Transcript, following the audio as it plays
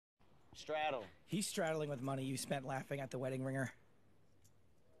Straddle. He's straddling with money you spent laughing at the wedding ringer.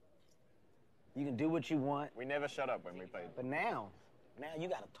 You can do what you want. We never shut up when we played. But now you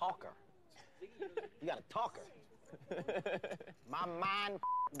got a talker. You got a talker. My mind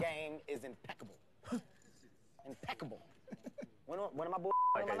game is impeccable. Impeccable. When am I bull?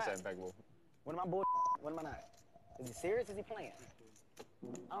 Like I said, impeccable. When am I bull? When am I not? Is he serious? Is he playing?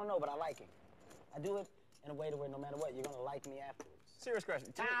 I don't know, but I like him. I do it in a way to where no matter what, you're gonna like me afterwards. Serious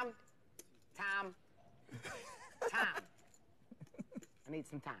question. Time. I need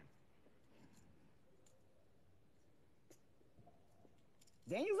some time.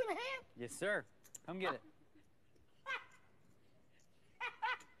 Daniel's in the hand? Yes, sir. Come get it.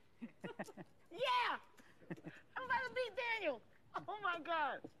 Yeah! I'm about to beat Daniel. Oh my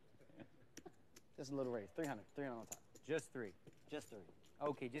God. Just a little raise. 300 on top. Just 3. Just 3.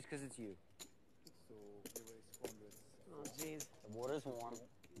 Okay, just because it's you. So they raise hundreds. Oh, jeez. The water is warm.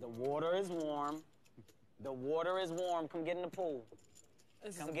 The water is warm. The water is warm. Come get in the pool.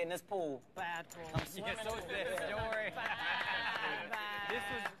 Come get in this pool. Bad pool. Come swim Yeah, in so the is pool. this. Don't worry. Bad. This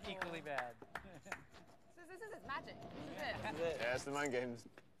was equally bad. This is magic. This is it. That's it. Yeah, it's the mind games.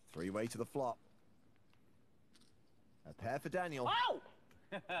 3-way to the flop. A pair for Daniel. Oh!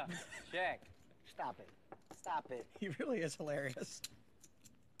 Check. Stop it. Stop it. He really is hilarious.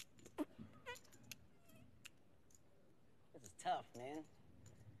 This is tough, man.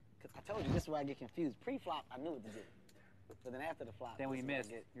 'Cause I told you this is where I get confused. Pre-flop, I knew what to do. But then after the flop, Then when you this is missed,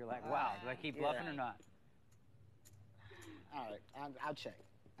 where I get- you're like, wow, do I keep bluffing or not? All right, I'll check.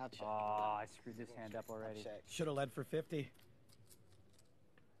 I'll check. Oh, I screwed this hand up I'll already. check. Should have led for 50.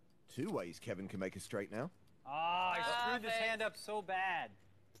 2 ways Kevin can make a straight now. Oh, I screwed this it. hand up so bad.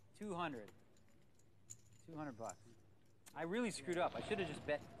 200. 200 bucks. I really screwed up. I should have just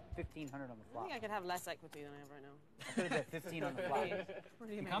bet 1,500 on the I flop. think I could have less equity than I have right now. I could have bet 15 on the flop. Pretty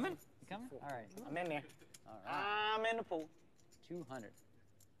You amazing. coming? You coming? All right. I'm in there. All right. I'm in the pool. 200.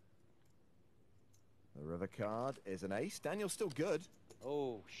 The river card is an ace. Daniel's still good.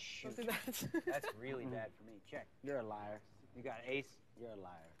 Oh, shoot. Don't do that. That's really bad for me. Check. You're a liar. You got ace. You're a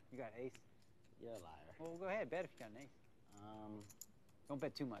liar. You got ace. You're a liar. Well, go ahead. Bet if you got an ace. Don't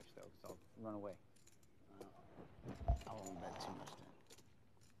bet too much, though, so I'll run away. I won't bet too much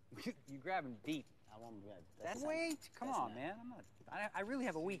then. You grab him deep. I won't bet. That's wait. Come on, man. I'm not. I really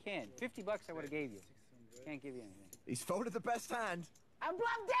have a weak hand. 50 bucks I would have gave you. Can't give you anything. He's folded the best hand. I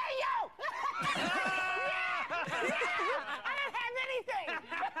bluffed Daniel! Yeah! I didn't have anything!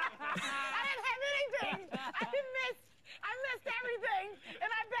 I didn't have anything! I missed everything, and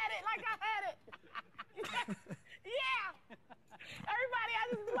I bet it like I had it. Yeah! Everybody, I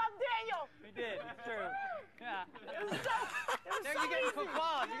just bluffed Daniel! We did. It's true. Yeah. It was so There, you're getting easy.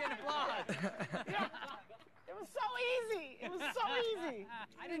 applause. You're getting applause. Yeah. It was so easy. It was so easy.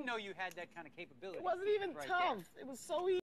 I didn't know you had that kind of capability. It wasn't even right tough. there. It was so easy.